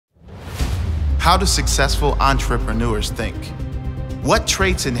How do successful entrepreneurs think? What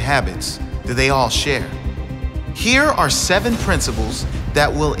traits and habits do they all share? Here are 7 principles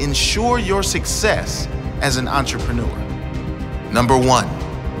that will ensure your success as an entrepreneur. Number 1,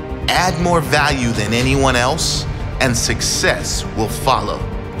 add more value than anyone else, and success will follow.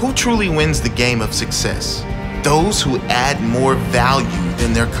 Who truly wins the game of success? Those who add more value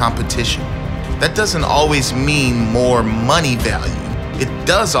than their competition. That doesn't always mean more money value. It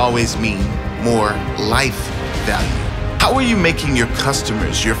does always mean more life value. How are you making your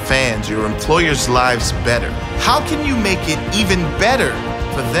customers, your fans, your employers' lives better? How can you make it even better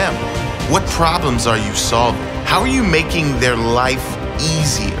for them? What problems are you solving? How are you making their life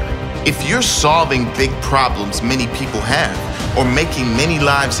easier? If you're solving big problems many people have, or making many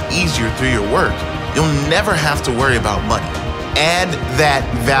lives easier through your work, you'll never have to worry about money. Add that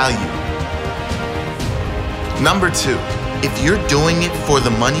value. Number 2, if you're doing it for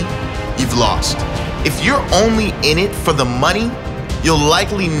the money, you've lost. If you're only in it for the money, you'll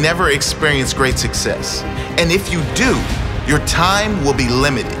likely never experience great success. And if you do, your time will be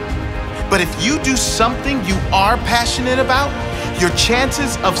limited. But if you do something you are passionate about, your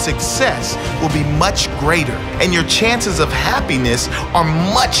chances of success will be much greater, and your chances of happiness are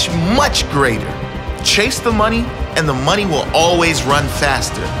much, much greater. Chase the money, and the money will always run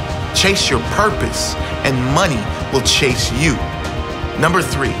faster. Chase your purpose, and money will chase you. Number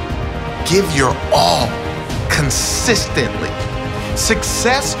 3, give your all consistently.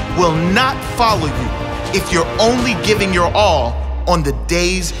 Success will not follow you if you're only giving your all on the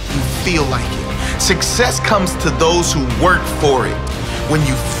days you feel like it. Success comes to those who work for it. When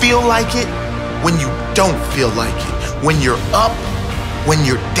you feel like it, when you don't feel like it, when you're up, when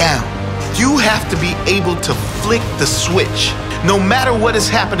you're down. You have to be able to flick the switch. No matter what is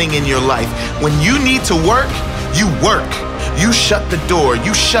happening in your life, when you need to work, you work. You shut the door,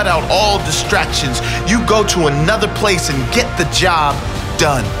 you shut out all distractions, you go to another place and get the job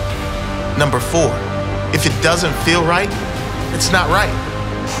done. Number 4, if it doesn't feel right, it's not right.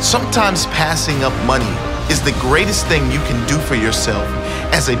 Sometimes passing up money is the greatest thing you can do for yourself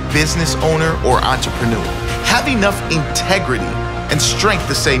as a business owner or entrepreneur. Have enough integrity and strength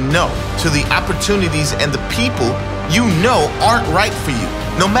to say no to the opportunities and the people you know aren't right for you,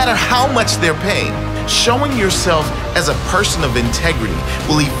 no matter how much they're paying. Showing yourself as a person of integrity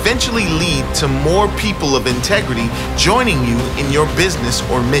will eventually lead to more people of integrity joining you in your business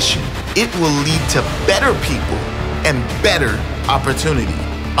or mission. It will lead to better people and better opportunity.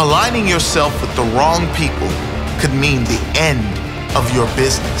 Aligning yourself with the wrong people could mean the end of your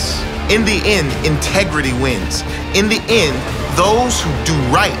business. In the end, integrity wins. In the end, those who do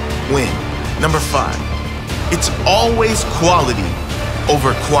right win. Number 5, it's always quality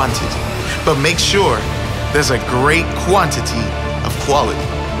over quantity. But make sure there's a great quantity of quality.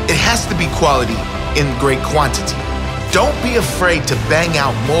 It has to be quality in great quantity. Don't be afraid to bang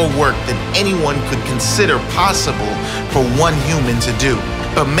out more work than anyone could consider possible for one human to do.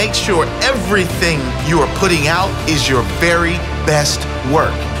 But make sure everything you are putting out is your very best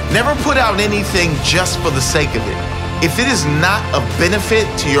work. Never put out anything just for the sake of it. If it is not of benefit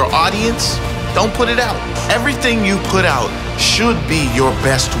to your audience, don't put it out. Everything you put out should be your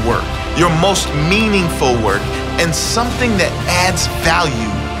best work, your most meaningful work, and something that adds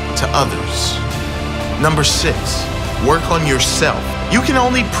value to others. Number 6, work on yourself. You can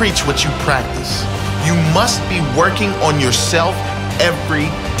only preach what you practice. You must be working on yourself every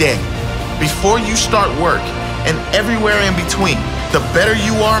day. Before you start work and everywhere in between, the better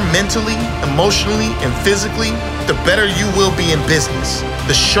you are mentally, emotionally, and physically, the better you will be in business.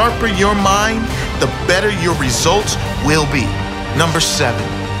 The sharper your mind, the better your results will be. Number 7,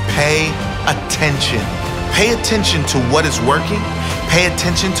 pay attention. Pay attention to what is working. Pay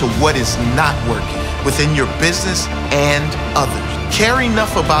attention to what is not working within your business and others. Care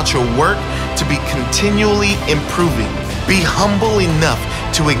enough about your work to be continually improving. Be humble enough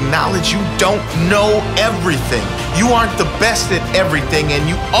to acknowledge you don't know everything. You aren't the best at everything, and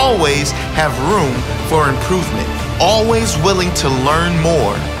you always have room for improvement. Always willing to learn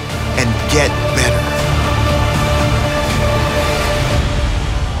more and get better.